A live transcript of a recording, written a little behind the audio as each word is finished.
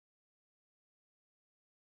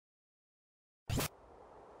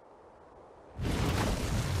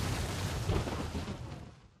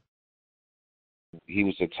he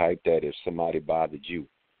was the type that if somebody bothered you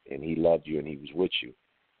and he loved you and he was with you,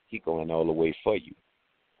 he going all the way for you.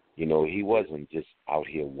 You know, he wasn't just out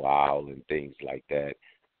here wild and things like that.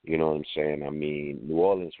 You know what I'm saying? I mean, New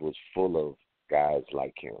Orleans was full of guys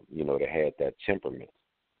like him, you know, that had that temperament.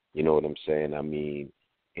 You know what I'm saying? I mean,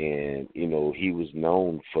 and, you know, he was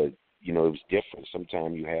known for, you know, it was different.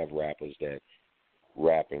 Sometimes you have rappers that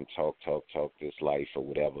rap and talk this life or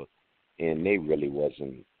whatever, and they really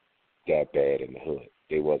wasn't that bad in the hood.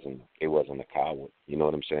 They wasn't a coward. You know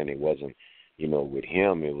what I'm saying? It wasn't, you know, with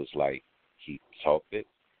him it was like he talked it,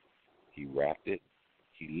 he rapped it,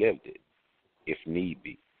 he lived it, if need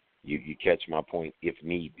be. You catch my point, if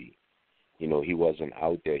need be. You know, he wasn't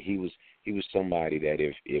out there. He was somebody that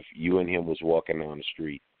if you and him was walking down the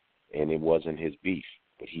street and it wasn't his beef,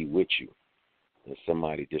 but he with you, and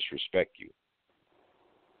somebody disrespect you,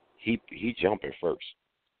 he jumping first.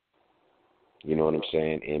 You know what I'm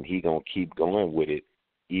saying? And he gonna keep going with it,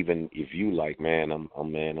 even if you like, man,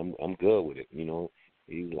 I'm good with it. You know,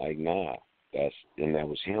 he's like, nah, that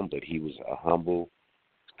was him. But he was a humble,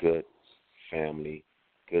 good family,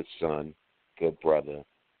 good son, good brother,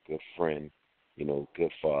 good friend. You know,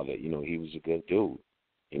 good father. You know, he was a good dude.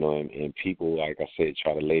 You know, and people, like I said,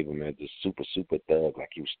 try to label him as this super thug, like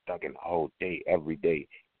he was thugging all day, every day.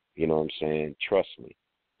 You know what I'm saying? Trust me.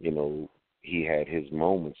 You know, he had his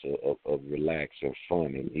moments of relax and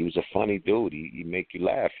fun, and he was a funny dude. He make you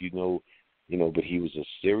laugh, you know, but he was a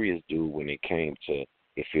serious dude when it came to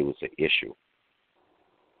if it was an issue.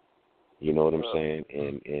 You know what I'm saying?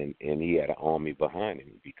 And he had an army behind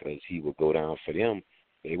him because he would go down for them.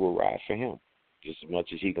 They would ride for him just as much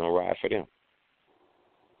as he gonna ride for them.